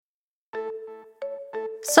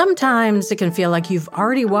Sometimes it can feel like you've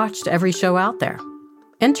already watched every show out there.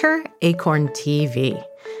 Enter Acorn TV.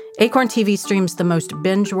 Acorn TV streams the most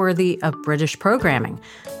binge-worthy of British programming,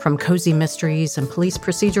 from cozy mysteries and police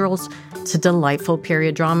procedurals to delightful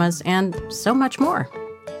period dramas and so much more.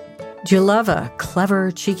 Do you love a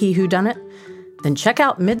clever, cheeky whodunit? Then check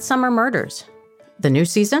out Midsummer Murders. The new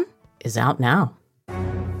season is out now.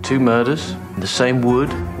 2 murders in the same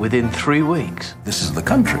wood within 3 weeks. This is the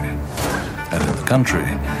country. And in the country,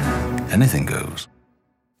 anything goes.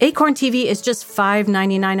 Acorn TV is just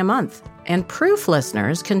 $5.99 a month, and Proof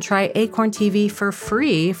listeners can try Acorn TV for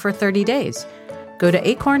free for 30 days. Go to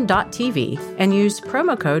acorn.tv and use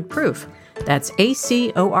promo code PROOF. That's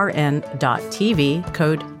ACORN.TV,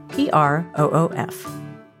 code PROOF.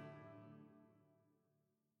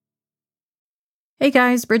 Hey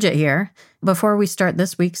guys, Bridget here. Before we start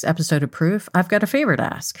this week's episode of Proof, I've got a favor to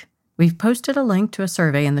ask. We've posted a link to a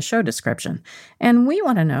survey in the show description, and we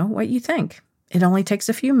want to know what you think. It only takes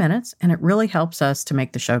a few minutes, and it really helps us to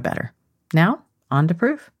make the show better. Now, on to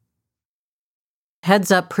Proof. Heads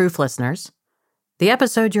up, Proof listeners. The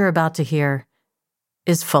episode you're about to hear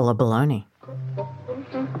is full of baloney.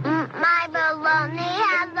 My baloney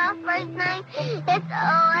has a first name. It's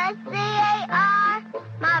O-S-C-A-R.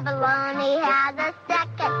 My baloney has a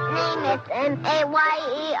second name. It's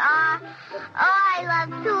M-A-Y-E-R. Oh, I love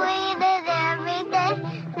to eat it every day.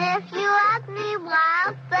 And if you ask me why,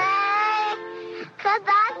 I'll say, 'cause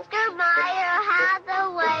Oscar Mayer has a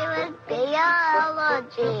way with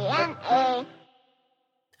B-O-L-O-G-N-A.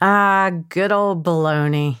 Ah, good old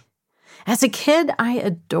bologna. As a kid, I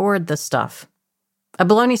adored the stuff. A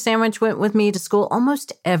bologna sandwich went with me to school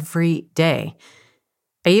almost every day.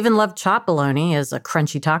 I even loved chopped bologna as a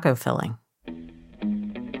crunchy taco filling.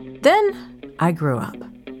 Then I grew up.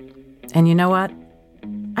 And you know what?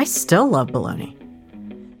 I still love bologna.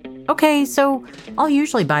 Okay, so I'll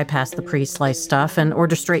usually bypass the pre-sliced stuff and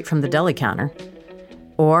order straight from the deli counter.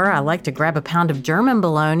 Or I like to grab a pound of German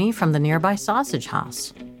bologna from the nearby sausage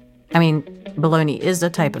house. I mean, bologna is a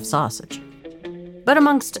type of sausage. But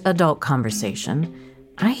amongst adult conversation,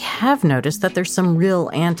 I have noticed that there's some real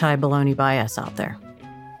anti-bologna bias out there.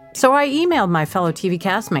 So I emailed my fellow TV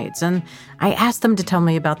castmates and I asked them to tell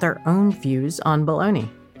me about their own views on bologna.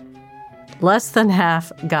 Less than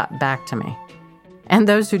half got back to me. And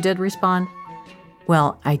those who did respond,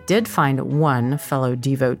 well, I did find one fellow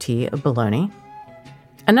devotee of bologna.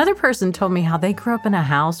 Another person told me how they grew up in a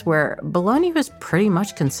house where bologna was pretty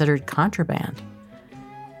much considered contraband.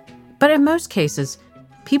 But in most cases,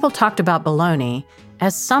 people talked about bologna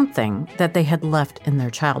as something that they had left in their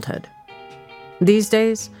childhood. These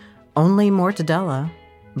days, only mortadella,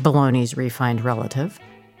 bologna's refined relative,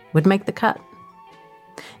 would make the cut.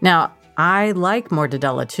 Now, I like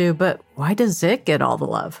mortadella too, but why does it get all the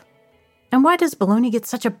love? And why does bologna get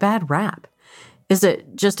such a bad rap? Is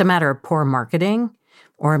it just a matter of poor marketing?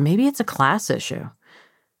 Or maybe it's a class issue?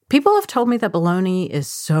 People have told me that bologna is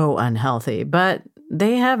so unhealthy, but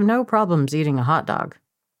they have no problems eating a hot dog,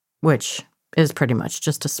 which is pretty much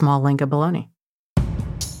just a small link of bologna.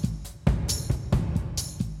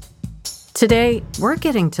 Today, we're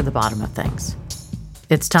getting to the bottom of things.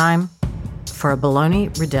 It's time for a bologna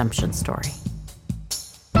redemption story.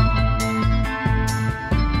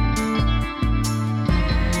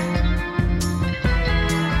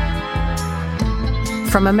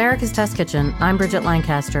 From America's Test Kitchen, I'm Bridget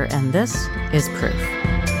Lancaster, and this is Proof.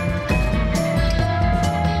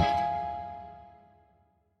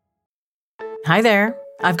 Hi there.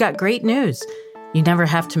 I've got great news. You never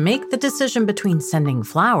have to make the decision between sending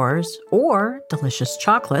flowers or delicious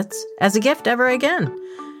chocolates as a gift ever again.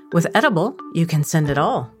 With Edible, you can send it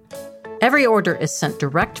all. Every order is sent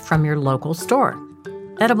direct from your local store.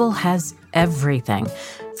 Edible has everything.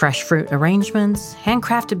 Fresh fruit arrangements,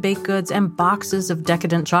 handcrafted baked goods, and boxes of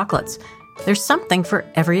decadent chocolates. There's something for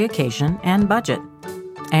every occasion and budget.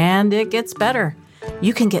 And it gets better.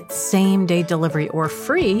 You can get same-day delivery or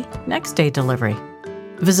free next-day delivery.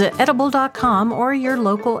 Visit edible.com or your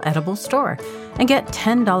local Edible store and get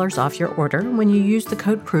 $10 off your order when you use the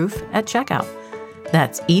code PROOF at checkout.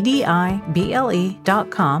 That's edible.com,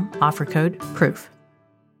 offer code PROOF.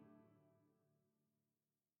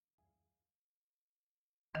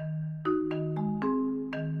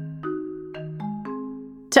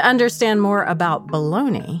 To understand more about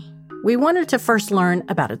bologna, we wanted to first learn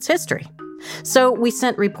about its history. So we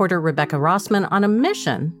sent reporter Rebecca Rossman on a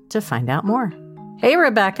mission to find out more. Hey,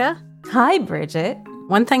 Rebecca. Hi, Bridget.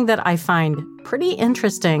 One thing that I find pretty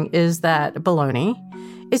interesting is that bologna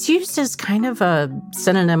is used as kind of a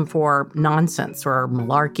synonym for nonsense or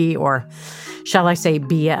malarkey or, shall I say,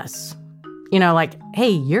 BS. You know, like,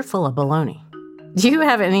 hey, you're full of baloney. Do you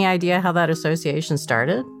have any idea how that association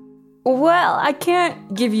started? Well, I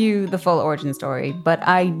can't give you the full origin story, but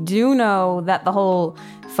I do know that the whole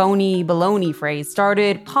phony baloney phrase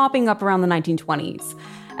started popping up around the 1920s.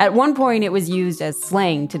 At one point, it was used as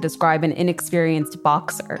slang to describe an inexperienced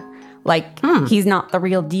boxer, like he's not the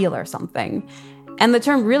real deal or something. And the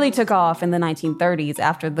term really took off in the 1930s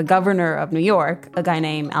after the governor of New York, a guy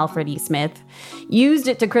named Alfred E. Smith, used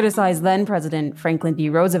it to criticize then-President Franklin D.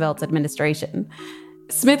 Roosevelt's administration.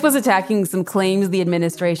 Smith was attacking some claims the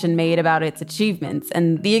administration made about its achievements,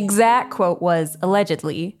 and the exact quote was,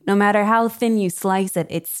 allegedly, "No matter how thin you slice it,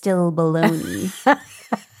 it's still baloney."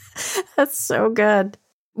 That's so good.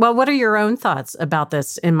 Well, what are your own thoughts about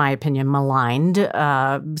this, in my opinion, maligned,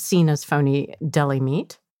 seen as phony deli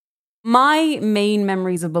meat? My main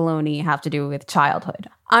memories of bologna have to do with childhood.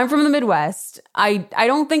 I'm from the Midwest. I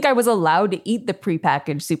don't think I was allowed to eat the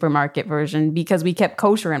prepackaged supermarket version because we kept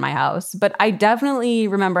kosher in my house, but I definitely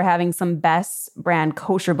remember having some Best brand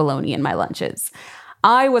kosher bologna in my lunches.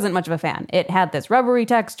 I wasn't much of a fan. It had this rubbery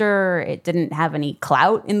texture. It didn't have any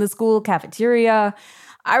clout in the school cafeteria.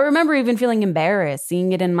 I remember even feeling embarrassed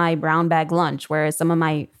seeing it in my brown bag lunch, whereas some of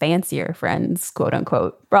my fancier friends, quote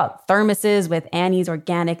unquote, brought thermoses with Annie's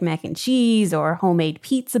organic mac and cheese or homemade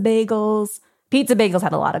pizza bagels. Pizza bagels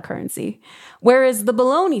had a lot of currency. Whereas the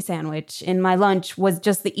bologna sandwich in my lunch was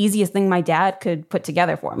just the easiest thing my dad could put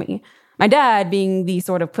together for me. My dad being the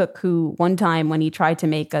sort of cook who, one time when he tried to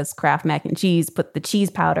make us Kraft mac and cheese, put the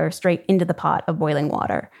cheese powder straight into the pot of boiling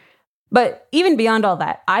water. But even beyond all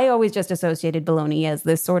that, I always just associated bologna as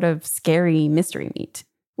this sort of scary mystery meat.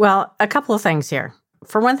 Well, a couple of things here.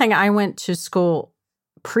 For one thing, I went to school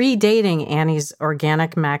predating Annie's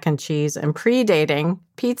organic mac and cheese and predating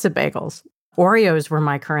pizza bagels. Oreos were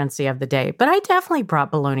my currency of the day, but I definitely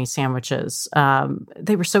brought bologna sandwiches.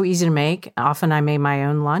 They were so easy to make. Often I made my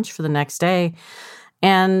own lunch for the next day.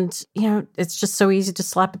 And, it's just so easy to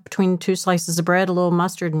slap it between two slices of bread, a little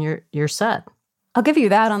mustard, and you're set. I'll give you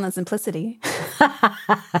that on the simplicity.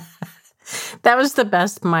 That was the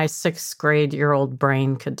best my 6th grade-year-old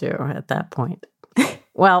brain could do at that point.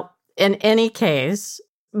 Well, in any case,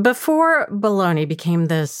 before bologna became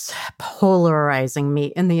this polarizing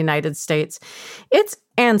meat in the United States, its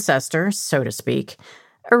ancestor, so to speak,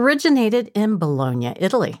 originated in Bologna,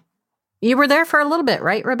 Italy. You were there for a little bit,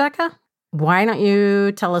 right, Rebecca? Why don't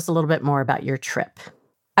you tell us a little bit more about your trip?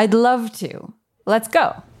 I'd love to. Let's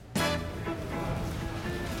go.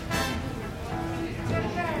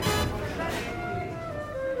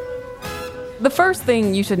 The first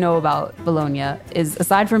thing you should know about Bologna is,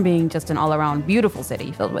 aside from being just an all-around beautiful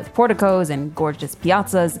city filled with porticos and gorgeous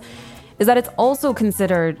piazzas, is that it's also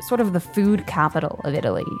considered sort of the food capital of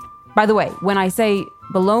Italy. By the way, when I say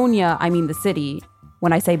Bologna, I mean the city.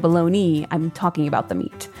 When I say bologna, I'm talking about the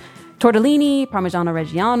meat. Tortellini, Parmigiano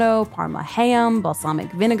Reggiano, Parma ham,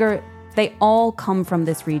 balsamic vinegar, they all come from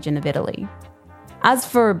this region of Italy. As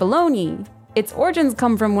for bologna, its origins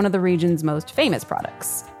come from one of the region's most famous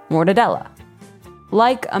products, mortadella.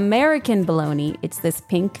 Like American bologna, it's this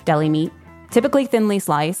pink deli meat, typically thinly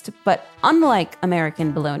sliced, but unlike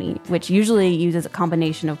American bologna, which usually uses a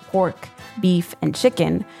combination of pork, beef, and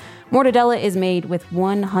chicken, mortadella is made with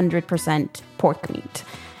 100% pork meat.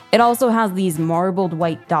 It also has these marbled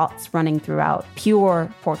white dots running throughout, pure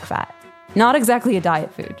pork fat. Not exactly a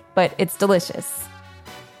diet food, but it's delicious.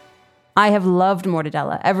 I have loved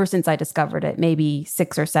mortadella ever since I discovered it, maybe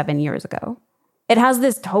 6 or 7 years ago. It has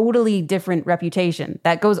this totally different reputation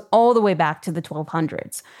that goes all the way back to the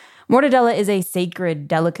 1200s. Mortadella is a sacred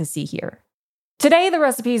delicacy here. Today, the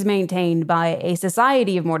recipe is maintained by a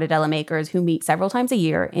society of mortadella makers who meet several times a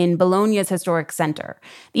year in Bologna's historic center.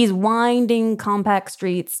 These winding, compact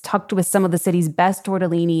streets tucked with some of the city's best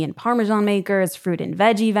tortellini and Parmesan makers, fruit and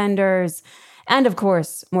veggie vendors, and of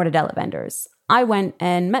course, mortadella vendors. I went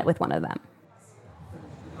and met with one of them.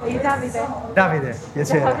 Davide,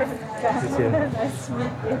 piacere. Nice to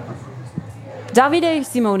meet you. Davide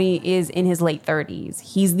Simoni is in his late 30s.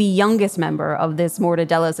 He's the youngest member of this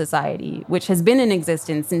Mortadella Society, which has been in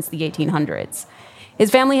existence since the 1800s. His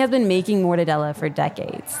family has been making mortadella for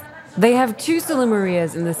decades. They have 2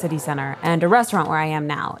 Salumerias in the city center and a restaurant where I am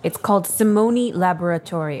now. It's called Simoni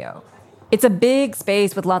Laboratorio. It's a big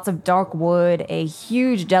space with lots of dark wood, a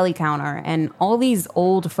huge deli counter, and all these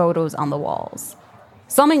old photos on the walls.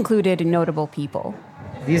 Some included notable people.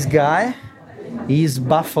 This guy is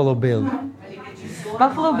Buffalo Bill.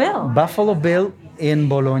 Buffalo Bill? Buffalo Bill in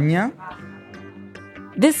Bologna.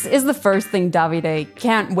 This is the first thing Davide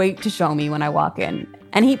can't wait to show me when I walk in.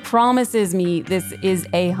 And he promises me this is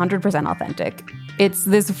 100% authentic. It's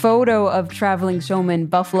this photo of traveling showman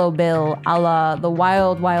Buffalo Bill a la the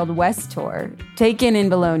Wild Wild West tour, taken in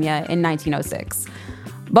Bologna in 1906.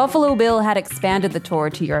 Buffalo Bill had expanded the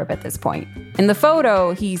tour to Europe at this point. In the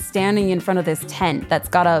photo, he's standing in front of this tent that's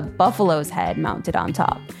got a buffalo's head mounted on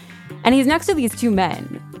top. And he's next to these two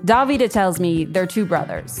men. Davide tells me they're two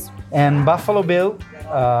brothers. And Buffalo Bill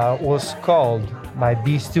was called by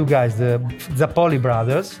these two guys, the Zappoli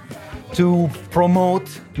brothers, to promote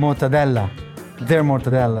mortadella, their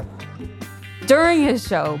mortadella. During his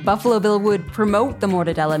show, Buffalo Bill would promote the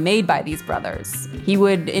mortadella made by these brothers. He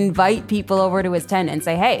would invite people over to his tent and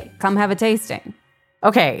say, hey, come have a tasting.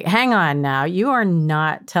 Okay, hang on now. You are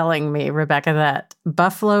not telling me, Rebecca, that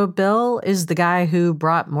Buffalo Bill is the guy who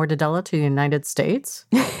brought mortadella to the United States?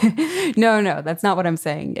 No, that's not what I'm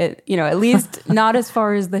saying. At least not as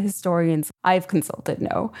far as the historians I've consulted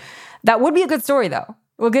know. That would be a good story, though.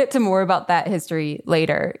 We'll get to more about that history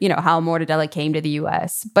later, how mortadella came to the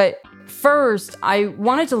US. But first, I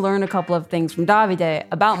wanted to learn a couple of things from Davide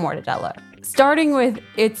about mortadella, starting with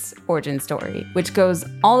its origin story, which goes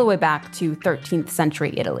all the way back to 13th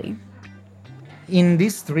century Italy. In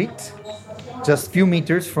this street, just a few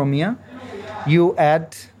meters from here, you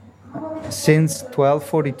had, since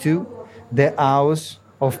 1242, the house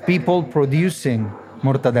of people producing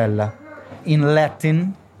mortadella. In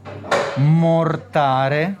Latin,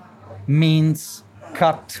 mortare means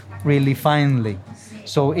cut really finely.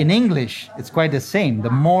 So in English, it's quite the same, the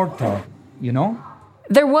mortar,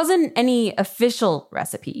 There wasn't any official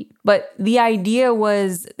recipe, but the idea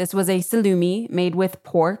was this was a salumi made with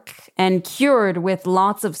pork and cured with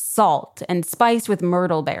lots of salt and spiced with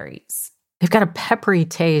myrtle berries. They've got a peppery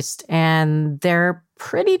taste, and they're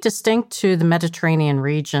pretty distinct to the Mediterranean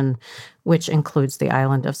region, which includes the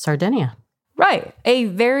island of Sardinia. Right, a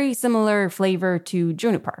very similar flavor to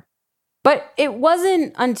juniper. But it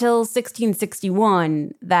wasn't until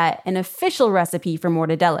 1661 that an official recipe for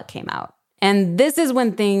mortadella came out. And this is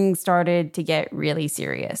when things started to get really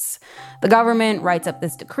serious. The government writes up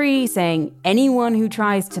this decree saying anyone who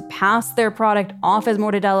tries to pass their product off as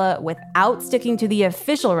mortadella without sticking to the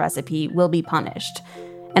official recipe will be punished.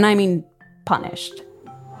 And I mean punished.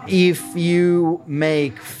 If you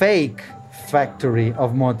make fake factory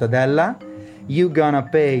of mortadella, you're gonna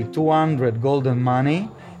pay 200 golden money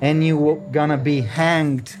and you're gonna be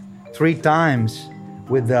hanged 3 times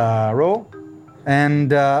with a rope.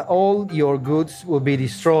 And all your goods will be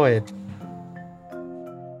destroyed.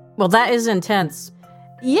 Well, that is intense.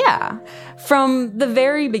 Yeah. From the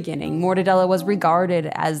very beginning, mortadella was regarded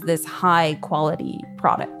as this high-quality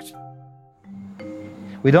product.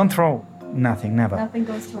 We don't throw nothing, never. Nothing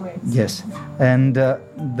goes to waste. Yes. And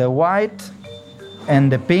the white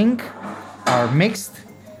and the pink are mixed.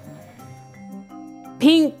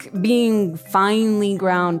 Pink being finely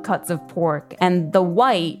ground cuts of pork, and the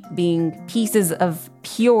white being pieces of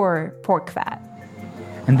pure pork fat.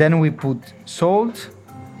 And then we put salt,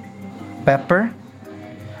 pepper,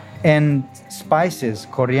 and spices,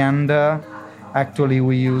 coriander. Actually,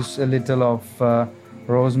 we use a little of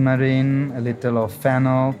rosemary, a little of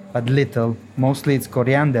fennel, but little. Mostly it's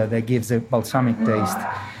coriander that gives a balsamic taste.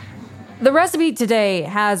 The recipe today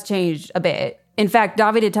has changed a bit. In fact,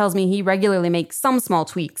 Davide tells me he regularly makes some small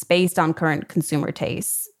tweaks based on current consumer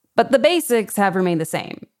tastes. But the basics have remained the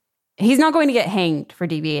same. He's not going to get hanged for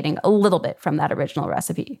deviating a little bit from that original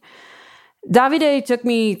recipe. Davide took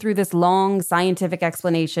me through this long scientific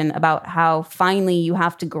explanation about how finely you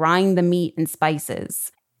have to grind the meat and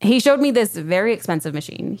spices. He showed me this very expensive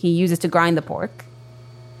machine he uses to grind the pork.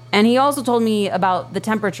 And he also told me about the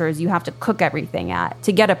temperatures you have to cook everything at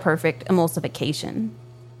to get a perfect emulsification.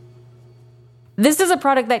 This is a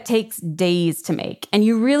product that takes days to make, and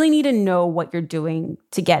you really need to know what you're doing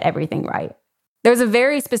to get everything right. There's a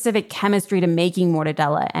very specific chemistry to making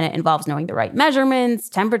mortadella, and it involves knowing the right measurements,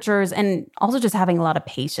 temperatures, and also just having a lot of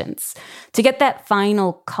patience. To get that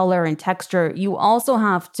final color and texture, you also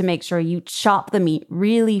have to make sure you chop the meat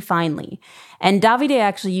really finely. And Davide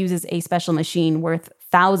actually uses a special machine worth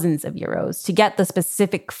thousands of euros to get the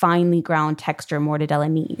specific finely ground texture mortadella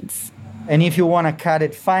needs. And if you want to cut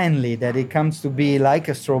it finely, that it comes to be like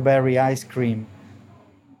a strawberry ice cream.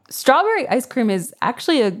 Strawberry ice cream is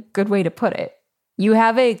actually a good way to put it. You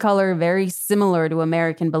have a color very similar to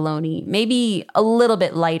American bologna, maybe a little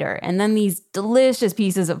bit lighter, and then these delicious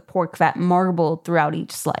pieces of pork fat marbled throughout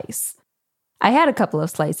each slice. I had a couple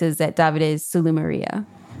of slices at Davide's Salumeria.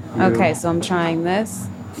 Okay, so I'm trying this.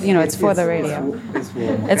 It's for the radio.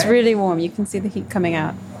 It's really warm. You can see the heat coming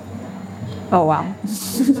out. Oh, wow.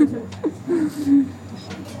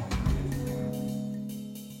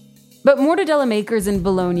 But mortadella makers in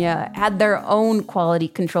Bologna had their own quality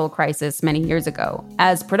control crisis many years ago.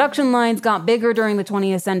 As production lines got bigger during the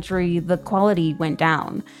 20th century, the quality went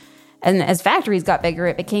down. And as factories got bigger,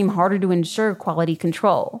 it became harder to ensure quality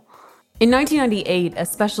control. In 1998, a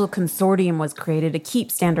special consortium was created to keep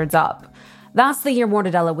standards up. That's the year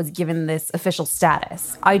mortadella was given this official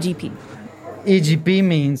status, IGP. IGP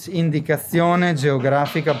means Indicazione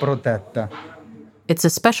Geografica Protetta. It's a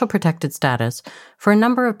special protected status for a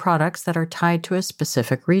number of products that are tied to a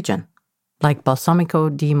specific region, like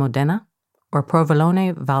Balsamico di Modena or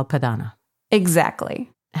Provolone Valpadana.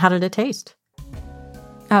 Exactly. How did it taste?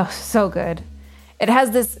 Oh, so good. It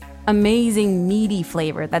has this amazing meaty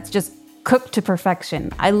flavor that's just cooked to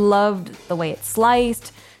perfection. I loved the way it's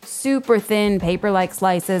sliced, super thin, paper-like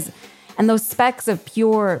slices, and those specks of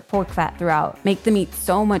pure pork fat throughout make the meat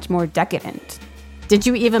so much more decadent. Did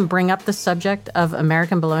you even bring up the subject of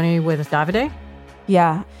American bologna with Davide?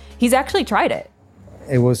 Yeah, he's actually tried it.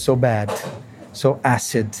 It was so bad, so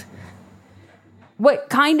acid. What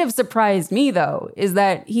kind of surprised me, though, is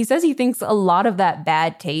that he says he thinks a lot of that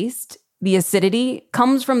bad taste, the acidity,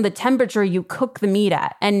 comes from the temperature you cook the meat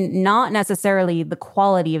at and not necessarily the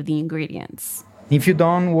quality of the ingredients. If you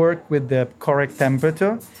don't work with the correct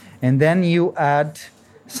temperature and then you add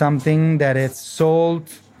something that is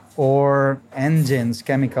salt or engines,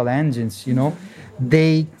 chemical engines,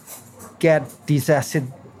 they get this acid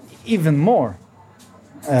even more,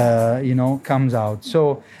 comes out.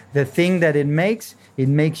 So the thing that it makes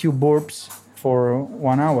you burps for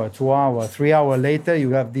 1 hour, 2 hours, 3 hours later,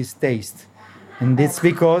 you have this taste. And it's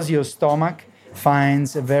because your stomach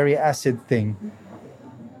finds a very acid thing.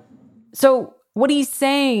 So what he's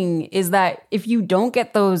saying is that if you don't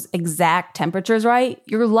get those exact temperatures right,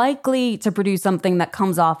 you're likely to produce something that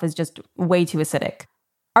comes off as just way too acidic.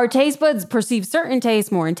 Our taste buds perceive certain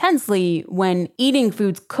tastes more intensely when eating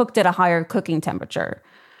foods cooked at a higher cooking temperature.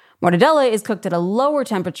 Mortadella is cooked at a lower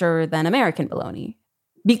temperature than American bologna.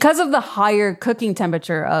 Because of the higher cooking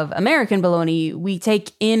temperature of American bologna, we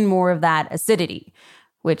take in more of that acidity,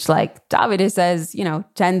 which, like Davide says,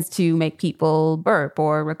 tends to make people burp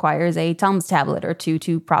or requires a Tums tablet or two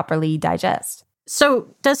to properly digest.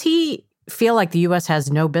 So does he feel like the U.S.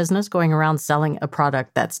 has no business going around selling a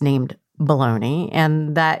product that's named bologna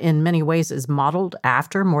and that in many ways is modeled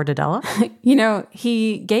after mortadella?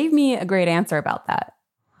 He gave me a great answer about that.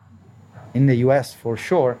 In the U.S., for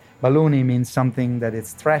sure, bologna means something that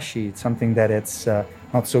it's trashy, it's something that it's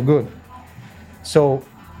not so good. So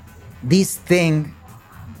this thing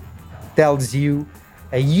tells you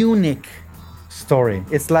a unique story.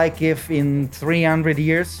 It's like if in 300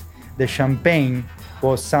 years, the champagne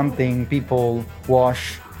was something people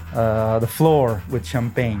wash the floor with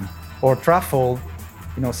champagne. Or truffle,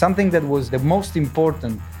 something that was the most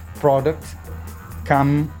important product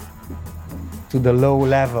come to the low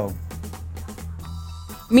level.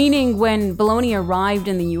 Meaning when bologna arrived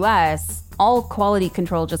in the U.S., all quality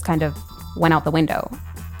control just kind of went out the window.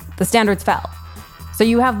 The standards fell. So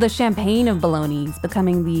you have the champagne of bolognas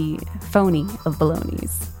becoming the phony of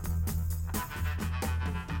bolognas.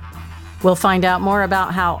 We'll find out more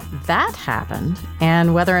about how that happened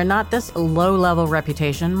and whether or not this low-level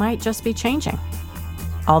reputation might just be changing.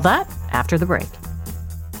 All that after the break.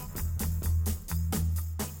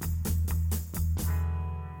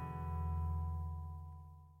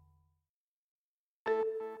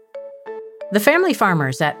 The family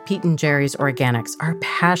farmers at Pete and Jerry's Organics are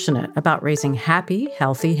passionate about raising happy,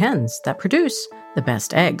 healthy hens that produce the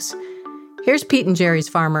best eggs. Here's Pete and Jerry's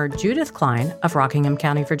farmer Judith Klein of Rockingham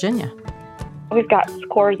County, Virginia. We've got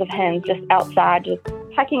scores of hens just outside, just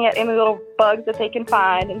pecking at any little bugs that they can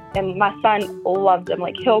find. And my son loves them.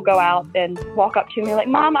 Like, he'll go out and walk up to me like,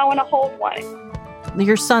 Mom, I want to hold one.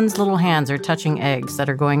 Your son's little hands are touching eggs that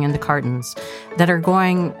are going into cartons, that are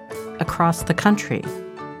going across the country.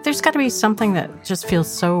 There's got to be something that just feels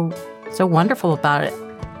so wonderful about it.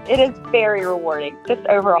 It is very rewarding, just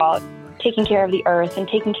overall, taking care of the earth and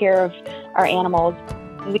taking care of our animals.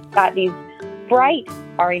 We've got these bright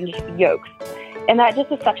orange yolks, and that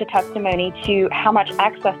just is such a testimony to how much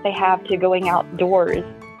access they have to going outdoors.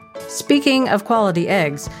 Speaking of quality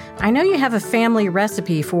eggs, I know you have a family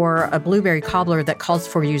recipe for a blueberry cobbler that calls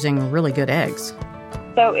for using really good eggs.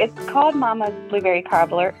 So it's called Mama's Blueberry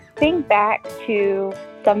Cobbler. Think back to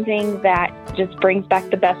something that just brings back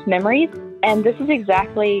the best memories. And this is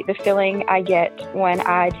exactly the feeling I get when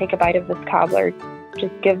I take a bite of this cobbler.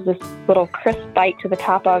 Just gives this little crisp bite to the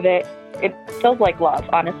top of it. It feels like love,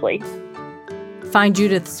 honestly. Find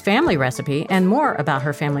Judith's family recipe and more about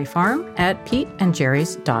her family farm at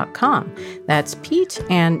PeteandJerrys.com. That's Pete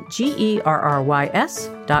and GERRYS.com.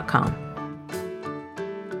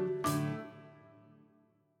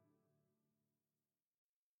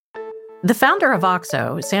 The founder of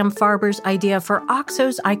OXO, Sam Farber's idea for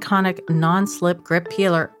OXO's iconic non-slip grip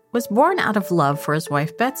peeler was born out of love for his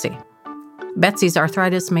wife, Betsy. Betsy's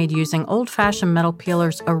arthritis made using old-fashioned metal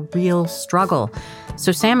peelers a real struggle,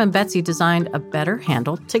 so Sam and Betsy designed a better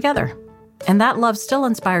handle together. And that love still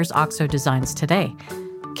inspires OXO designs today.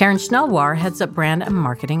 Karen Schnellwar heads up brand and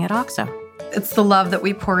marketing at OXO. It's the love that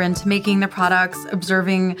we pour into making the products,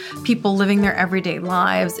 observing people living their everyday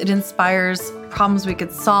lives. It inspires problems we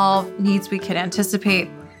could solve, needs we could anticipate.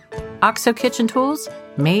 OXO kitchen tools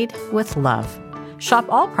made with love. Shop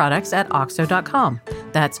all products at OXO.com.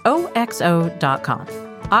 That's OXO.com.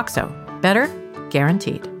 OXO, better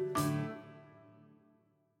guaranteed.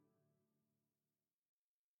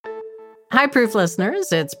 Hi, Proof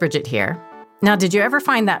listeners. It's Bridget here. Now, did you ever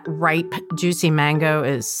find that ripe, juicy mango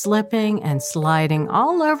is slipping and sliding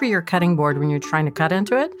all over your cutting board when you're trying to cut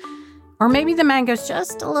into it? Or maybe the mango's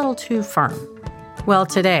just a little too firm. Well,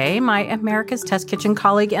 today, my America's Test Kitchen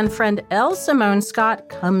colleague and friend Elle Simone Scott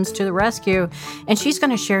comes to the rescue, and she's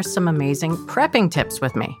going to share some amazing prepping tips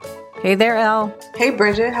with me. Hey there, Elle. Hey,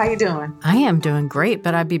 Bridget. How you doing? I am doing great,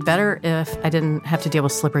 but I'd be better if I didn't have to deal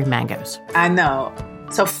with slippery mangoes. I know.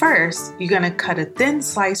 So first, you're going to cut a thin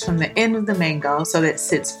slice from the end of the mango so that it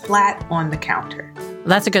sits flat on the counter.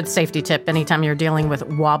 That's a good safety tip anytime you're dealing with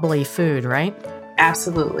wobbly food, right?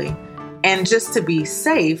 Absolutely. And just to be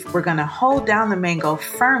safe, we're going to hold down the mango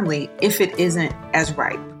firmly if it isn't as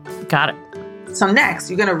ripe. Got it. So next,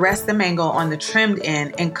 you're going to rest the mango on the trimmed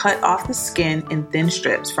end and cut off the skin in thin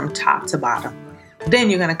strips from top to bottom. Then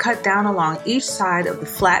you're going to cut down along each side of the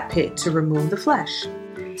flat pit to remove the flesh.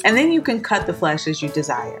 And then you can cut the flesh as you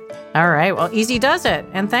desire. All right, well, easy does it.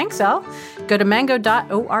 And thanks, Elle. Go to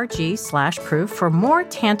mango.org/proof for more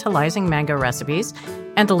tantalizing mango recipes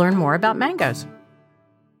and to learn more about mangoes.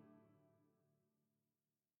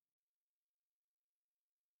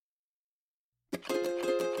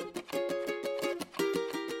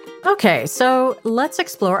 Okay, so let's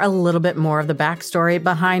explore a little bit more of the backstory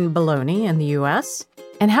behind bologna in the U.S.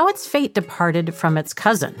 and how its fate departed from its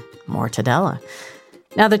cousin, mortadella.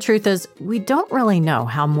 Now, the truth is, we don't really know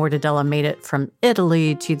how mortadella made it from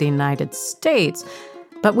Italy to the United States,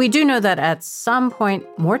 but we do know that at some point,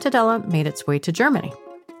 mortadella made its way to Germany.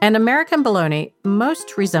 And American bologna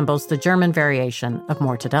most resembles the German variation of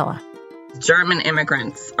mortadella. German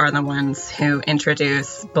immigrants are the ones who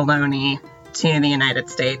introduce bologna to the United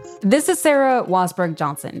States. This is Sarah Wasberg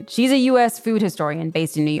Johnson. She's a U.S. food historian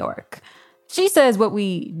based in New York. She says what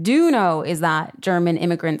we do know is that German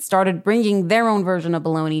immigrants started bringing their own version of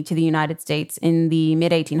bologna to the United States in the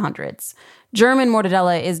mid-1800s. German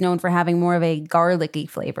mortadella is known for having more of a garlicky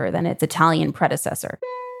flavor than its Italian predecessor.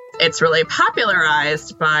 It's really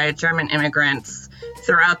popularized by German immigrants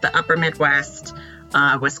throughout the upper Midwest,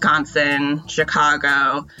 Wisconsin,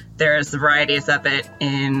 Chicago. There's varieties of it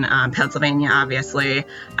in Pennsylvania, obviously,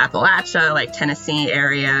 Appalachia, like Tennessee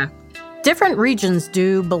area. Different regions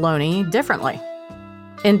do bologna differently.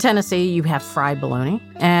 In Tennessee, you have fried bologna,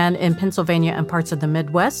 and in Pennsylvania and parts of the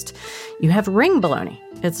Midwest, you have ring bologna.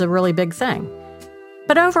 It's a really big thing.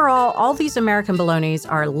 But overall, all these American bolognas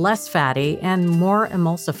are less fatty and more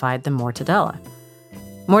emulsified than mortadella.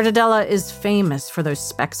 Mortadella is famous for those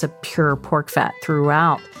specks of pure pork fat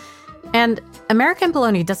throughout. And American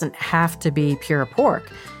bologna doesn't have to be pure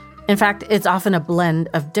pork. In fact, it's often a blend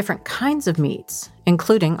of different kinds of meats,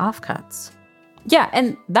 including offcuts. Yeah,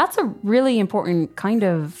 and that's a really important kind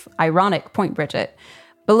of ironic point, Bridget.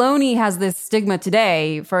 Bologna has this stigma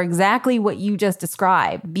today for exactly what you just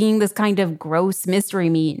described, being this kind of gross mystery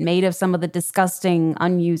meat made of some of the disgusting,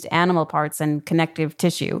 unused animal parts and connective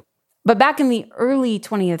tissue. But back in the early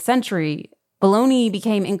 20th century, bologna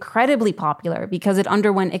became incredibly popular because it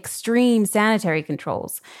underwent extreme sanitary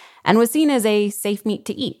controls and was seen as a safe meat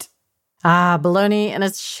to eat. Ah, bologna in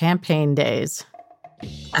its champagne days.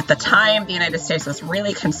 At the time, the United States was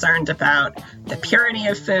really concerned about the purity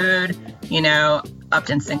of food. You know,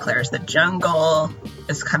 Upton Sinclair's The Jungle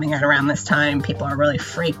is coming out around this time. People are really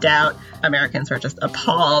freaked out. Americans were just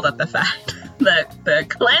appalled at the fact that the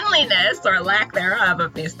cleanliness or lack thereof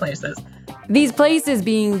of these places. These places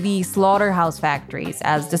being the slaughterhouse factories,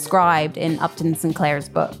 as described in Upton Sinclair's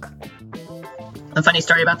book. A funny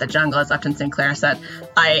story about The Jungle is Upton Sinclair said,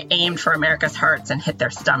 "I aimed for America's hearts and hit their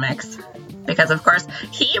stomachs." Because, of course,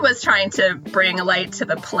 he was trying to bring light to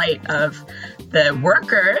the plight of the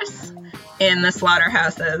workers in the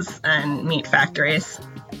slaughterhouses and meat factories.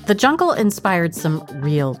 The Jungle inspired some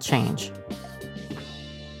real change.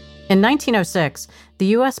 In 1906, the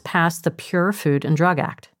U.S. passed the Pure Food and Drug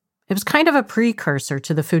Act. It was kind of a precursor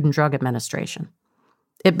to the Food and Drug Administration.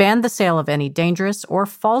 It banned the sale of any dangerous or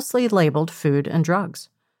falsely labeled food and drugs.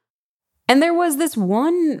 And there was this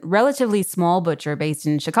one relatively small butcher based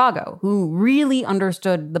in Chicago who really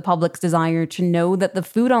understood the public's desire to know that the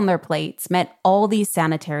food on their plates met all these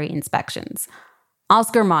sanitary inspections.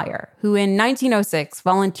 Oscar Mayer, who in 1906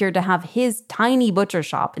 volunteered to have his tiny butcher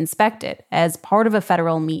shop inspected as part of a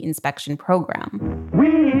federal meat inspection program.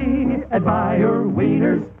 We admire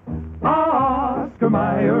wieners, Oscar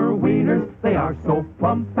Mayer wieners. They are so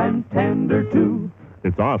plump and tender too.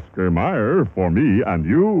 It's Oscar Mayer for me and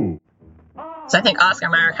you. So I think Oscar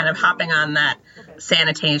Mayer kind of hopping on that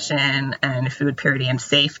sanitation and food purity and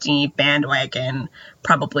safety bandwagon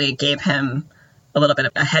probably gave him a little bit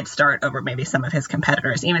of a head start over maybe some of his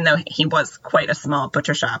competitors, even though he was quite a small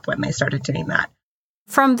butcher shop when they started doing that.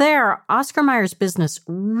 From there, Oscar Mayer's business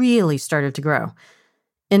really started to grow.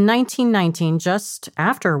 In 1919, just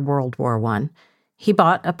after World War I, he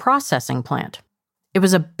bought a processing plant. It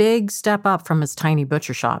was a big step up from his tiny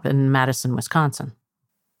butcher shop in Madison, Wisconsin.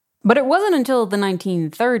 But it wasn't until the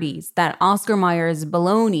 1930s that Oscar Mayer's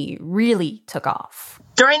bologna really took off.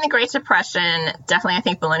 During the Great Depression, definitely I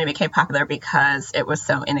think bologna became popular because it was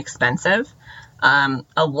so inexpensive.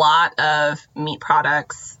 A lot of meat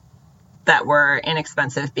products that were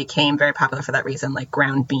inexpensive became very popular for that reason, like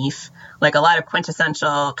ground beef. Like a lot of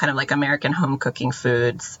quintessential kind of like American home cooking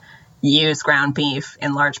foods use ground beef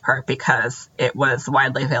in large part because it was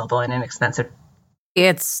widely available and inexpensive.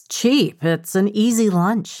 It's cheap. It's an easy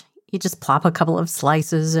lunch. You just plop a couple of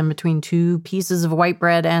slices in between two pieces of white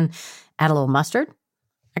bread and add a little mustard.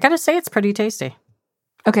 I gotta say, it's pretty tasty.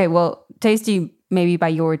 Okay, well, tasty maybe by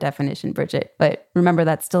your definition, Bridget, but remember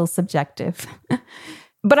that's still subjective.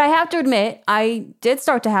 But I have to admit, I did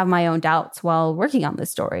start to have my own doubts while working on this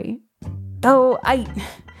story. Though I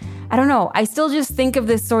don't know, I still just think of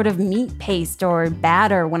this sort of meat paste or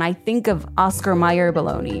batter when I think of Oscar Mayer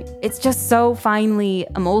bologna. It's just so finely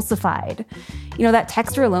emulsified. You know, that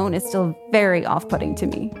texture alone is still very off-putting to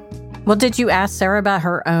me. Well, did you ask Sarah about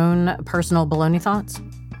her own personal bologna thoughts?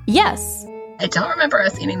 Yes. I don't remember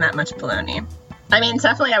us eating that much bologna. I mean,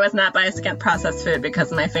 definitely I was not biased against processed food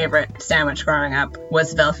because my favorite sandwich growing up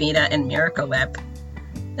was Velveeta and Miracle Whip.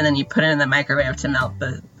 And then you put it in the microwave to melt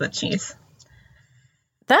the cheese.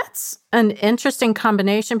 That's an interesting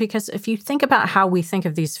combination because if you think about how we think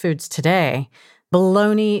of these foods today,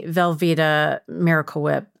 bologna, Velveeta, Miracle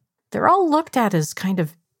Whip, they're all looked at as kind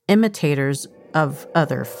of imitators of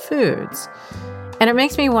other foods. And it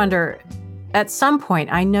makes me wonder, at some point,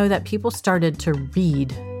 I know that people started to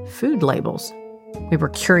read food labels. We were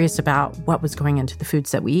curious about what was going into the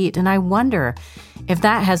foods that we eat. And I wonder if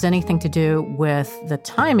that has anything to do with the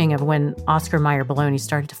timing of when Oscar Mayer bologna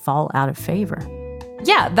started to fall out of favor.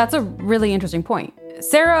 Yeah, that's a really interesting point.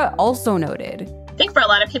 Sarah also noted, I think for a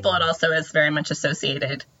lot of people, it also is very much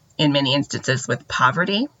associated in many instances with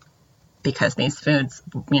poverty because these foods,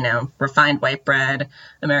 you know, refined white bread,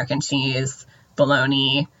 American cheese,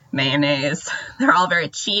 bologna, mayonnaise, they're all very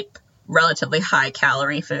cheap, relatively high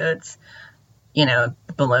calorie foods. You know,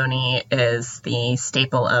 bologna is the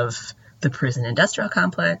staple of the prison industrial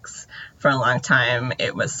complex. For a long time,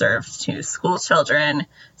 it was served to school children.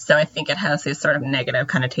 So I think it has these sort of negative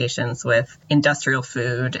connotations with industrial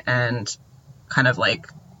food and kind of like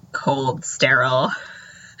cold, sterile,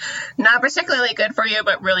 not particularly good for you,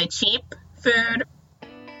 but really cheap food.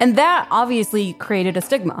 And that obviously created a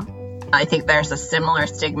stigma. I think there's a similar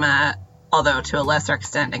stigma, although to a lesser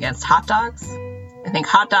extent, against hot dogs. I think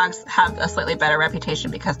hot dogs have a slightly better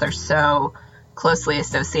reputation because they're so closely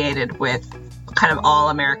associated with kind of all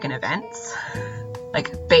American events,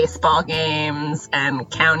 like baseball games and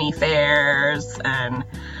county fairs and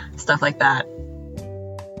stuff like that.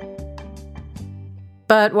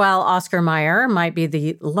 But while Oscar Mayer might be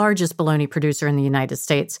the largest bologna producer in the United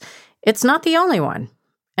States, it's not the only one.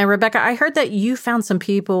 And Rebecca, I heard that you found some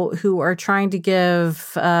people who are trying to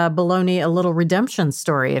give bologna a little redemption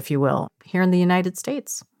story, if you will, here in the United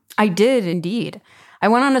States. I did indeed. I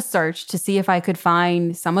went on a search to see if I could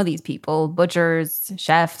find some of these people, butchers,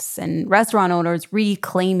 chefs, and restaurant owners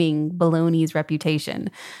reclaiming bologna's reputation,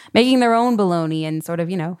 making their own bologna and sort of,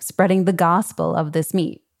 you know, spreading the gospel of this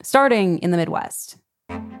meat, starting in the Midwest.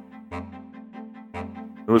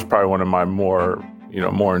 It was probably one of my more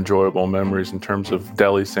enjoyable memories in terms of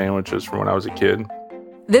deli sandwiches from when I was a kid.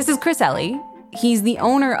 This is Chris Ellie. He's the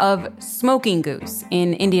owner of Smoking Goose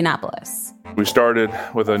in Indianapolis. We started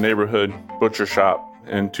with a neighborhood butcher shop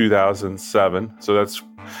in 2007. So that's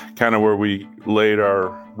kind of where we laid our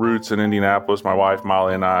roots in Indianapolis. My wife,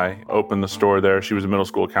 Molly, and I opened the store there. She was a middle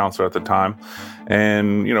school counselor at the time.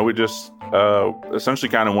 And, you know, we just essentially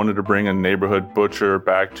kind of wanted to bring a neighborhood butcher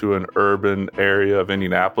back to an urban area of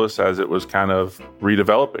Indianapolis as it was kind of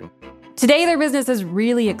redeveloping. Today, their business has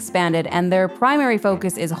really expanded, and their primary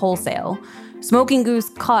focus is wholesale. Smoking Goose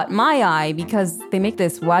caught my eye because they make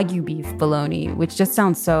this Wagyu beef bologna, which just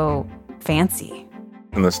sounds so fancy.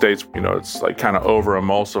 In the States, it's like kind of over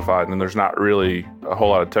emulsified and there's not really a whole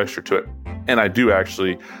lot of texture to it. And I do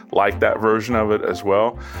actually like that version of it as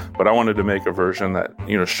well. But I wanted to make a version that,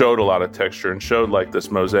 showed a lot of texture and showed like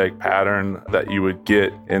this mosaic pattern that you would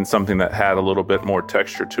get in something that had a little bit more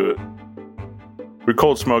texture to it. We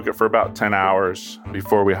cold smoke it for about 10 hours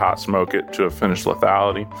before we hot smoke it to a finished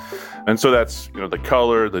lethality. And so that's, the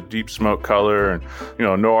color, the deep smoke color, and,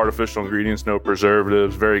 no artificial ingredients, no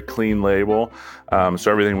preservatives, very clean label.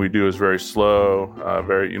 So everything we do is very slow,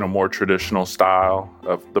 very, more traditional style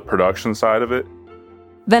of the production side of it.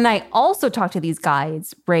 Then I also talked to these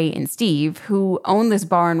guys, Ray and Steve, who own this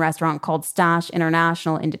bar and restaurant called Stash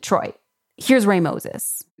International in Detroit. Here's Ray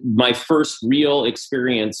Moses. My first real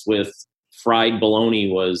experience with fried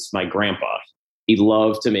bologna was my grandpa. He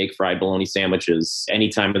loved to make fried bologna sandwiches any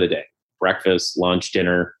time of the day. Breakfast, lunch,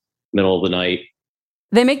 dinner, middle of the night.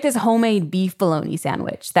 They make this homemade beef bologna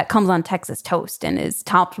sandwich that comes on Texas toast and is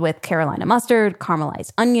topped with Carolina mustard,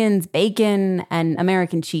 caramelized onions, bacon, and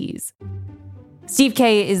American cheese. Steve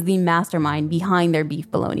K is the mastermind behind their beef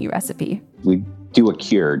bologna recipe. We do a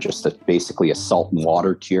cure, basically a salt and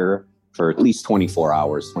water cure for at least 24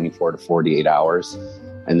 hours, 24 to 48 hours.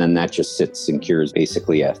 And then that just sits and cures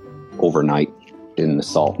basically overnight in the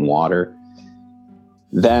salt and water.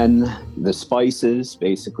 Then the spices,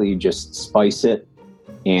 basically just spice it.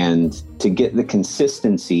 And to get the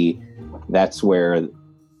consistency, that's where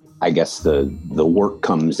I guess the work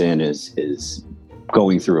comes in is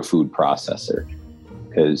going through a food processor,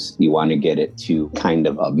 because you want to get it to kind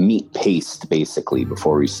of a meat paste basically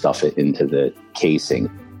before we stuff it into the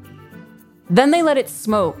casing. Then they let it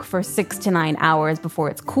smoke for 6 to 9 hours before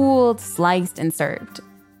it's cooled, sliced, and served.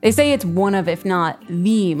 They say it's one of, if not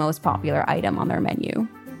the most popular item on their menu.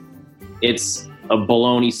 It's a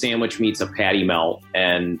bologna sandwich meets a patty melt,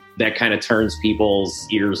 and that kind of turns people's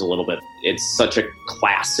ears a little bit. It's such a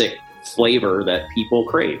classic flavor that people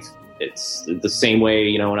crave. It's the same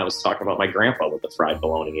way, when I was talking about my grandpa with the fried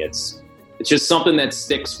bologna. It's just something that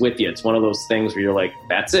sticks with you. It's one of those things where you're like,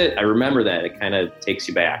 that's it. I remember that. It kind of takes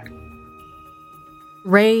you back.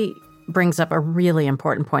 Ray brings up a really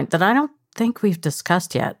important point that I don't think we've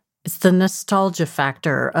discussed yet. It's the nostalgia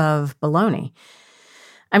factor of bologna.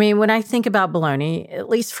 I mean, when I think about bologna, at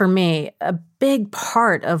least for me, a big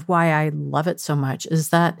part of why I love it so much is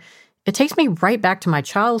that it takes me right back to my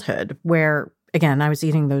childhood where, again, I was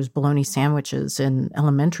eating those bologna sandwiches in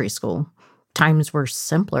elementary school. Times were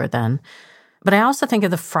simpler then. But I also think of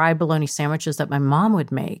the fried bologna sandwiches that my mom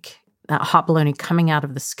would make, that hot bologna coming out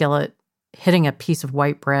of the skillet, hitting a piece of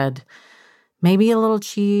white bread, maybe a little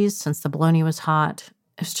cheese since the bologna was hot.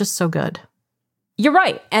 It was just so good. You're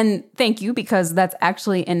right. And thank you, because that's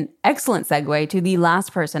actually an excellent segue to the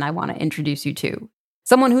last person I want to introduce you to.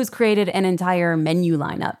 Someone who's created an entire menu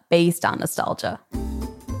lineup based on nostalgia.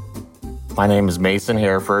 My name is Mason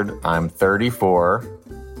Hereford. I'm 34.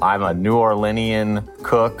 I'm a New Orleanian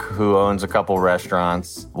cook who owns a couple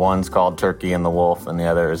restaurants. One's called Turkey and the Wolf, and the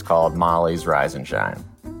other is called Molly's Rise and Shine.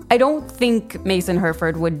 I don't think Mason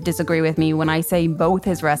Hereford would disagree with me when I say both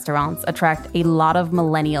his restaurants attract a lot of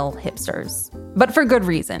millennial hipsters, but for good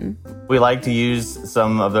reason. We like to use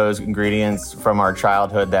some of those ingredients from our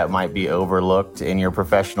childhood that might be overlooked in your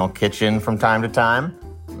professional kitchen from time to time.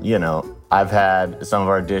 I've had some of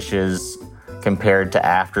our dishes compared to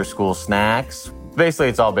after-school snacks. Basically,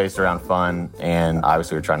 it's all based around fun, and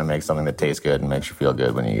obviously we're trying to make something that tastes good and makes you feel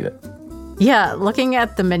good when you eat it. Yeah, looking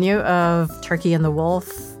at the menu of Turkey and the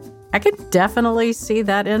Wolf, I could definitely see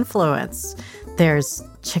that influence. There's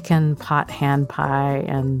chicken pot hand pie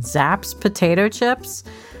and Zapp's potato chips,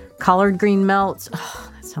 collard green melt.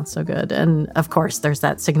 Oh, that sounds so good. And of course, there's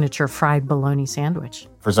that signature fried bologna sandwich.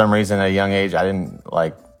 For some reason, at a young age, I didn't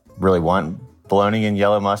really want bologna and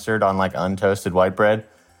yellow mustard on untoasted white bread.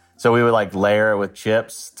 So we would layer it with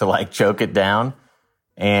chips to choke it down.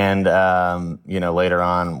 And, later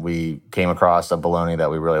on, we came across a bologna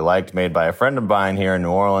that we really liked, made by a friend of mine here in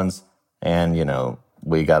New Orleans. And,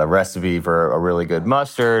 we got a recipe for a really good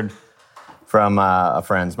mustard from a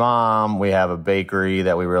friend's mom. We have a bakery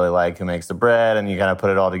that we really like who makes the bread. And you kind of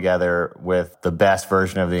put it all together with the best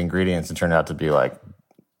version of the ingredients. It turned out to be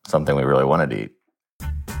something we really wanted to eat.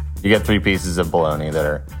 You get 3 pieces of bologna that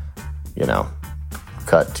are,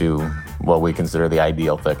 cut to what we consider the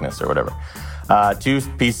ideal thickness or whatever. 2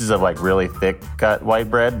 pieces of really thick cut white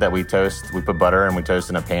bread that we toast. We put butter and we toast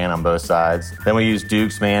in a pan on both sides. Then we use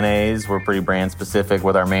Duke's mayonnaise. We're pretty brand specific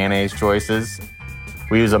with our mayonnaise choices.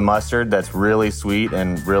 We use a mustard that's really sweet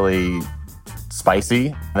and really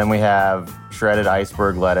spicy. Then we have shredded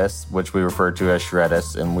iceberg lettuce, which we refer to as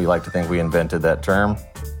shreddus, and we like to think we invented that term.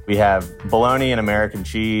 We have bologna and American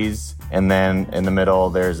cheese, and then in the middle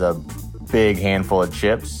there's a big handful of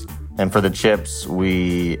chips. And for the chips,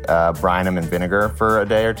 we brine them in vinegar for a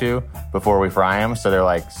day or two before we fry them. So they're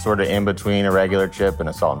like sort of in between a regular chip and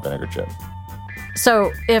a salt and vinegar chip.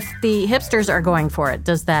 So if the hipsters are going for it,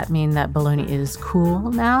 does that mean that bologna is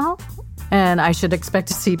cool now? And I should expect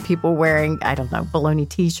to see people wearing, I don't know, bologna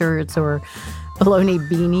t-shirts or bologna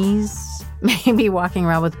beanies, maybe walking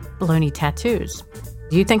around with bologna tattoos.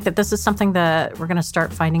 Do you think that this is something that we're going to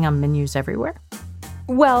start finding on menus everywhere?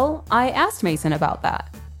 Well, I asked Mason about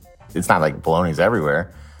that. It's not like bologna's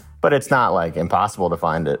everywhere, but it's not like impossible to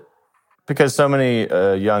find it because so many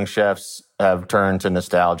young chefs have turned to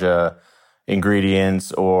nostalgia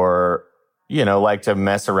ingredients or, you know, like to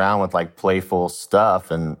mess around with like playful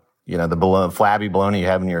stuff. And, you know, the flabby bologna you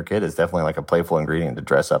have in your kid is definitely like a playful ingredient to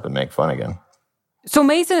dress up and make fun again. So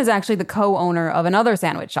Mason is actually the co-owner of another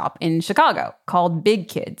sandwich shop in Chicago called Big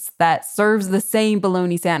Kids that serves the same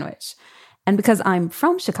bologna sandwich. And because I'm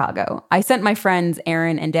from Chicago, I sent my friends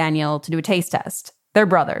Aaron and Daniel to do a taste test. They're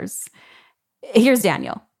brothers. Here's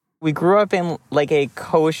Daniel. We grew up in like a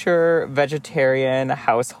kosher vegetarian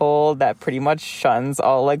household that pretty much shuns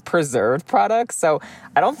all like preserved products. So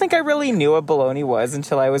I don't think I really knew what bologna was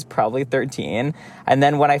until I was probably 13. And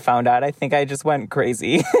then when I found out, I think I just went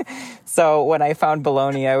crazy. So when I found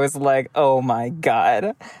bologna, I was like, oh my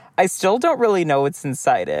God. I still don't really know what's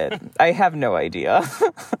inside it. I have no idea.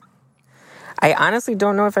 I honestly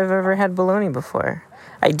don't know if I've ever had bologna before.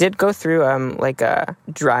 I did go through like a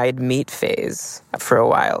dried meat phase for a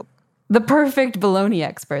while. The perfect bologna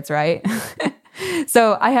experts, right?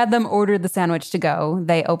 So I had them order the sandwich to go.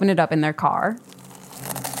 They opened it up in their car.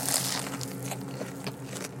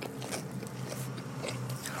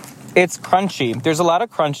 It's crunchy. There's a lot of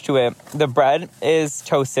crunch to it. The bread is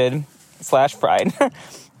toasted / fried.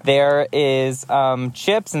 There is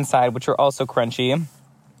chips inside, which are also crunchy.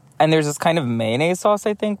 And there's this kind of mayonnaise sauce,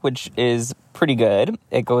 I think, which is pretty good.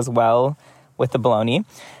 It goes well with the bologna.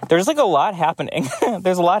 There's like a lot happening.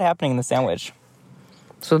 There's a lot happening in the sandwich.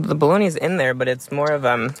 So the bologna is in there, but it's more of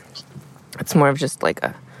just like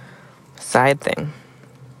a side thing.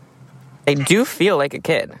 I do feel like a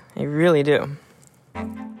kid. I really do.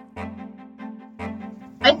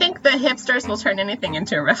 I think the hipsters will turn anything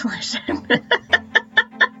into a revolution.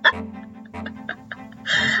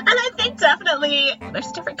 And I think definitely there's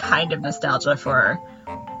a different kind of nostalgia for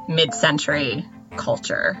mid-century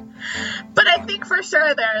culture. But I think for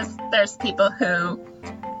sure there's people who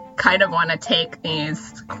kind of want to take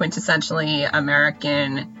these quintessentially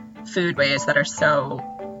American foodways that are so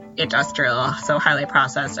industrial, so highly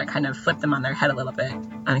processed, and kind of flip them on their head a little bit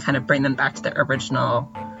and kind of bring them back to their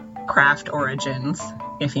original craft origins,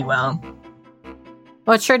 if you will.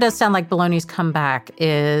 Well, it sure does sound like bologna's comeback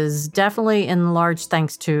is definitely in large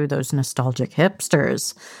thanks to those nostalgic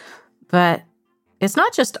hipsters. But it's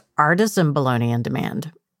not just artisan bologna in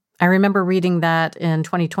demand. I remember reading that in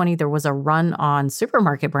 2020 there was a run on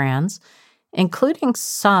supermarket brands, including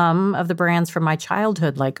some of the brands from my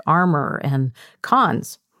childhood like Armour and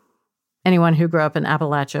Conn's. Anyone who grew up in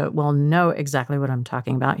Appalachia will know exactly what I'm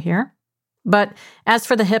talking about here. But as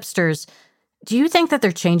for the hipsters, do you think that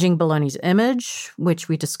they're changing bologna's image, which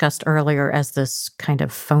we discussed earlier as this kind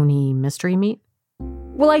of phony mystery meat?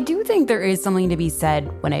 Well, I do think there is something to be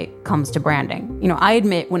said when it comes to branding. You know, I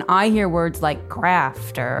admit when I hear words like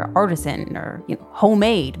craft or artisan or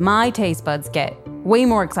homemade, my taste buds get way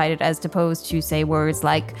more excited as opposed to, say, words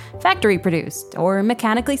like factory produced or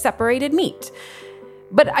mechanically separated meat.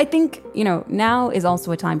 But I think, now is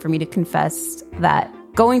also a time for me to confess that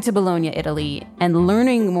going to Bologna, Italy, and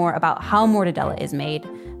learning more about how mortadella is made,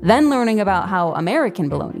 then learning about how American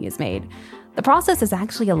bologna is made, the process is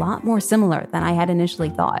actually a lot more similar than I had initially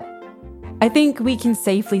thought. I think we can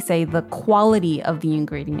safely say the quality of the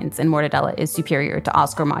ingredients in mortadella is superior to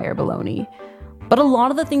Oscar Mayer bologna. But a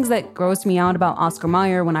lot of the things that grossed me out about Oscar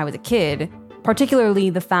Mayer when I was a kid, particularly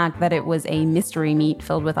the fact that it was a mystery meat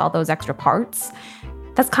filled with all those extra parts,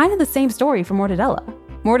 that's kind of the same story for mortadella.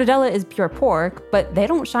 Mortadella is pure pork, but they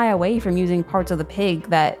don't shy away from using parts of the pig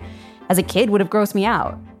that, as a kid, would have grossed me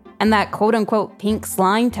out. And that quote-unquote pink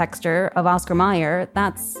slime texture of Oscar Mayer,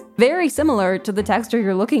 that's very similar to the texture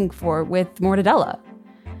you're looking for with mortadella.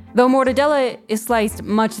 Though mortadella is sliced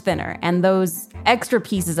much thinner, and those extra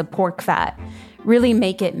pieces of pork fat really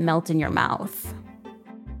make it melt in your mouth.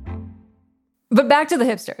 But back to the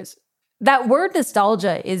hipsters. That word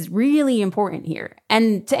nostalgia is really important here.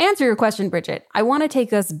 And to answer your question, Bridget, I want to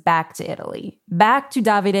take us back to Italy, back to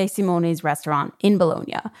Davide Simone's restaurant in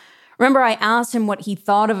Bologna. Remember, I asked him what he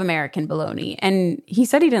thought of American bologna, and he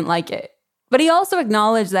said he didn't like it. But he also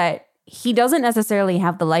acknowledged that he doesn't necessarily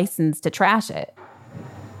have the license to trash it.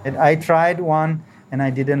 I tried one and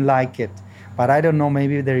I didn't like it. But I don't know,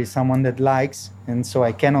 maybe there is someone that likes, and so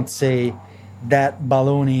I cannot say that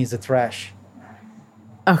bologna is a trash.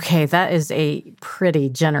 Okay, that is a pretty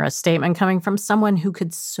generous statement coming from someone who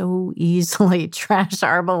could so easily trash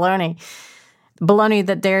our bologna. Bologna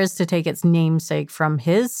that dares to take its namesake from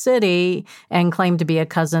his city and claim to be a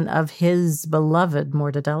cousin of his beloved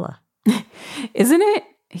mortadella. Isn't it?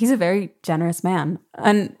 He's a very generous man.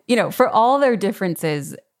 And, for all their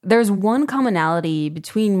differences, there's one commonality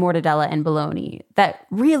between mortadella and bologna that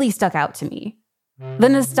really stuck out to me. The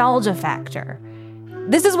nostalgia factor.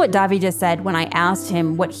 This is what Davide said when I asked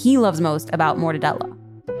him what he loves most about mortadella.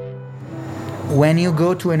 When you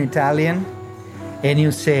go to an Italian and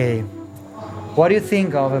you say, what do you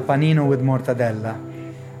think of a panino with mortadella?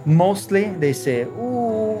 Mostly they say,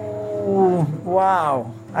 ooh,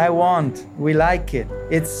 wow, we like it.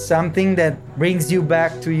 It's something that brings you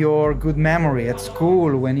back to your good memory at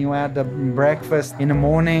school when you had a breakfast in the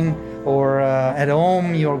morning, or at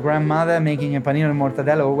home, your grandmother making a panino and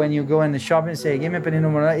mortadella, or when you go in the shop and say, give me a panino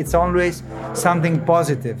and mortadella. It's always something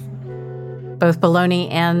positive. Both bologna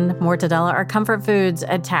and mortadella are comfort foods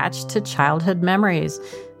attached to childhood memories.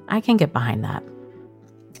 I can get behind that.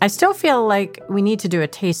 I still feel like we need to do a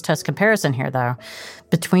taste test comparison here, though,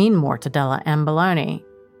 between mortadella and bologna.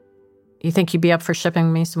 You think you'd be up for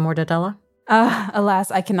shipping me some mortadella? Alas,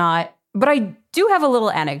 I cannot. But I do have a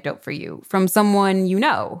little anecdote for you from someone you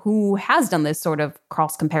know who has done this sort of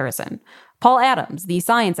cross-comparison. Paul Adams, the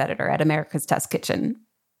science editor at America's Test Kitchen.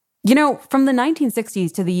 From the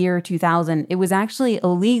 1960s to the year 2000, it was actually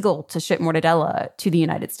illegal to ship mortadella to the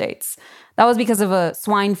United States. That was because of a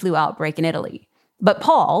swine flu outbreak in Italy. But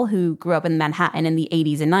Paul, who grew up in Manhattan in the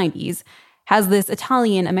 80s and 90s, has this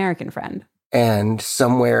Italian-American friend. And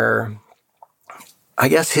somewhere, I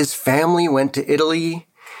guess his family went to Italy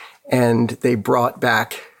and they brought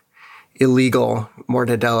back illegal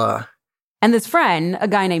mortadella. And this friend, a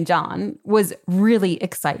guy named John, was really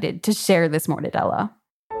excited to share this mortadella.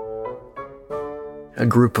 A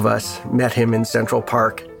group of us met him in Central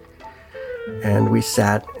Park, and we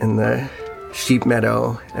sat in the sheep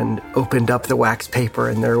meadow and opened up the wax paper,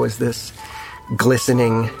 and there was this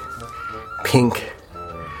glistening pink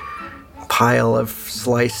pile of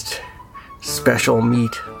sliced special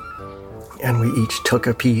meat, and we each took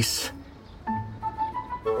a piece.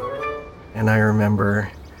 And I remember,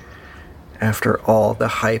 after all the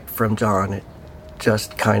hype from John, it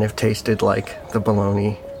just kind of tasted like the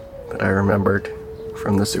bologna that I remembered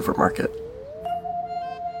from the supermarket.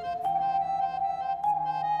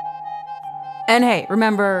 And hey,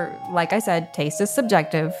 remember, like I said, taste is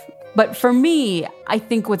subjective. But for me, I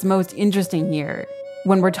think what's most interesting here,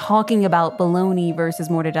 when we're talking about bologna versus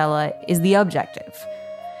mortadella, is the objective.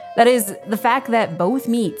 That is, the fact that both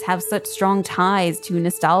meats have such strong ties to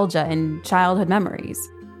nostalgia and childhood memories.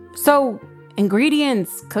 So,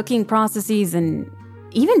 ingredients, cooking processes, and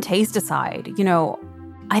even taste aside,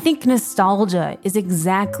 I think nostalgia is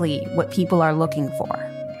exactly what people are looking for.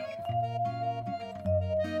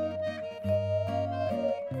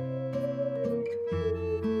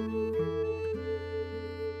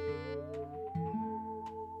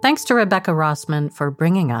 Thanks to Rebecca Rossman for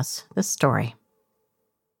bringing us this story.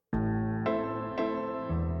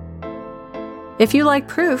 If you like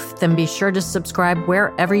Proof, then be sure to subscribe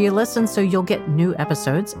wherever you listen so you'll get new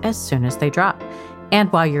episodes as soon as they drop.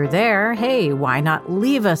 And while you're there, hey, why not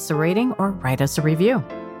leave us a rating or write us a review?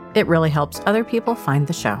 It really helps other people find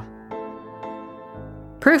the show.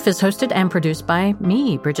 Proof is hosted and produced by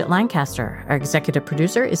me, Bridget Lancaster. Our executive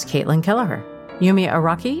producer is Caitlin Kelleher. Yumi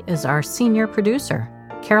Araki is our senior producer.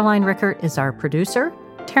 Caroline Rickert is our producer.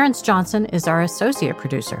 Terrence Johnson is our associate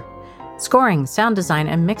producer. Scoring, sound design,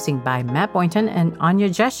 and mixing by Matt Boynton and Anya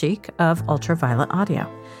Jeshik of Ultraviolet Audio.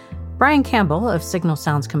 Brian Campbell of Signal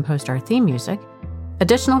Sounds composed our theme music.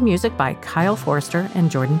 Additional music by Kyle Forrester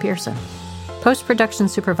and Jordan Pearson. Post-production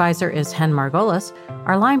supervisor is Hen Margolis.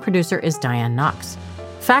 Our line producer is Diane Knox.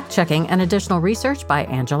 Fact-checking and additional research by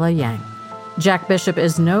Angela Yang. Jack Bishop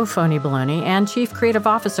is no phony baloney and Chief Creative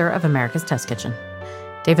Officer of America's Test Kitchen.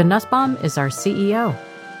 David Nussbaum is our CEO.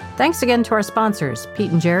 Thanks again to our sponsors,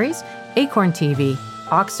 Pete and Jerry's, Acorn TV,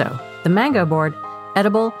 OXO, The Mango Board,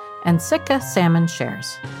 Edible, and Sitka Salmon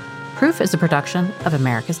Shares. Proof is a production of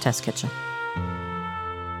America's Test Kitchen.